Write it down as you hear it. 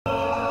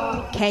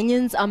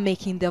Kenyans are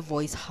making their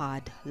voice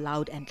heard,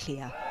 loud and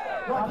clear.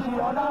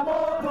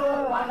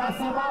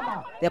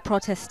 They're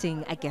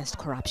protesting against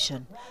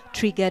corruption,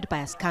 triggered by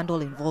a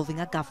scandal involving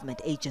a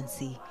government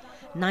agency.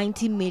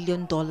 $90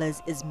 million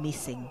is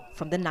missing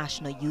from the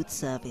National Youth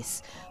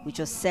Service, which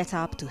was set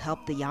up to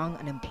help the young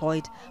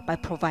unemployed by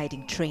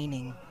providing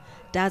training.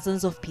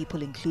 Dozens of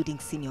people, including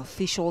senior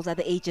officials at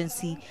the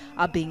agency,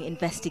 are being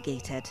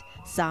investigated.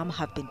 Some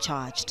have been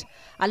charged.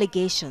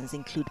 Allegations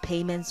include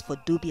payments for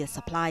dubious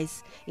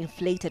supplies,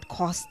 inflated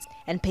costs,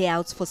 and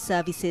payouts for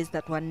services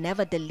that were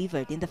never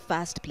delivered in the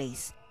first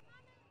place.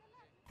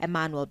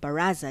 Emmanuel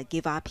Baraza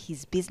gave up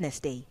his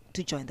business day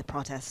to join the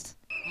protest.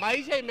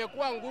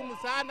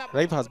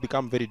 Life has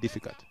become very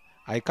difficult.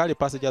 I carry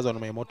passengers on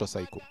my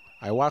motorcycle.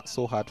 I work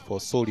so hard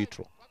for so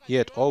little.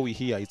 Yet all we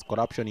hear is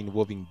corruption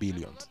involving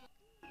billions.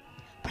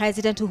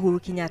 President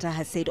Uhuru Kenyatta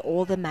has said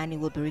all the money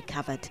will be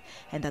recovered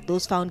and that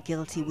those found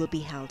guilty will be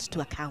held to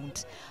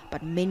account.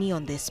 But many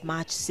on this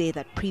march say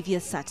that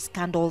previous such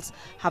scandals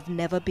have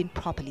never been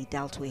properly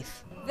dealt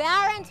with. There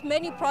aren't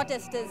many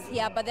protesters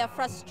here, but their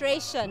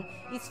frustration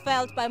is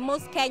felt by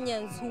most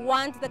Kenyans who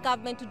want the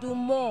government to do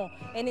more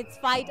in its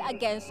fight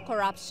against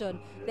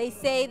corruption. They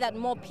say that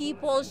more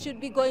people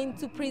should be going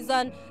to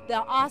prison,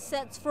 their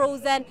assets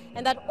frozen,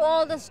 and that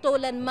all the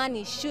stolen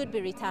money should be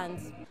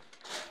returned.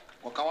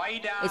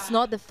 It's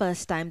not the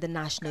first time the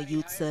National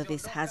Youth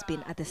Service has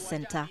been at the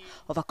center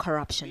of a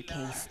corruption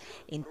case.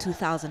 In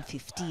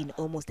 2015,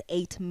 almost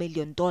 $8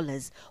 million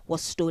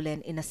was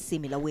stolen in a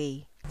similar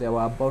way. There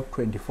were about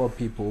 24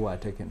 people who were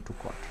taken to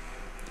court,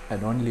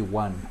 and only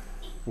one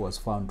was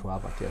found to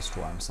have a case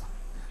to answer.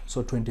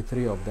 So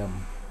 23 of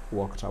them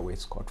walked away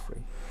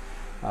scot-free.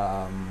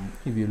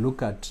 If you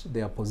look at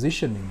their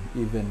positioning,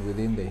 even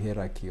within the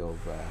hierarchy of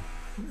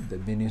the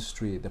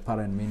ministry, the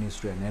parent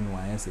ministry and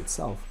NYS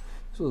itself,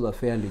 this was a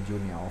fairly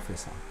junior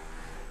officer.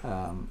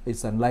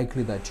 It's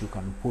unlikely that you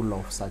can pull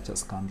off such a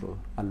scandal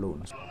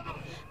alone.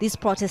 These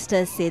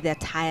protesters say they're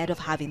tired of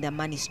having their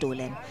money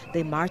stolen.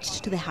 They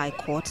marched to the High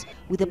Court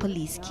with the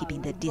police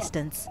keeping their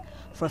distance.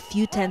 For a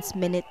few tense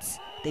minutes,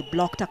 they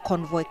blocked a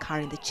convoy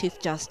carrying the Chief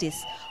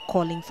Justice,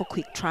 calling for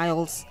quick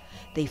trials.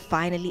 They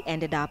finally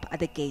ended up at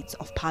the gates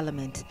of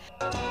Parliament.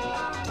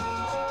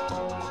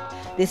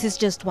 This is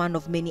just one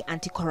of many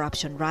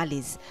anti-corruption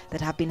rallies that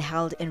have been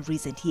held in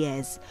recent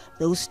years.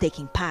 Those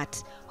taking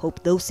part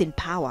hope those in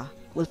power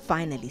will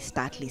finally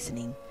start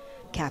listening.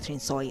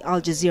 Catherine Soy,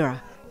 Al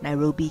Jazeera,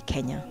 Nairobi,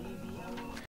 Kenya.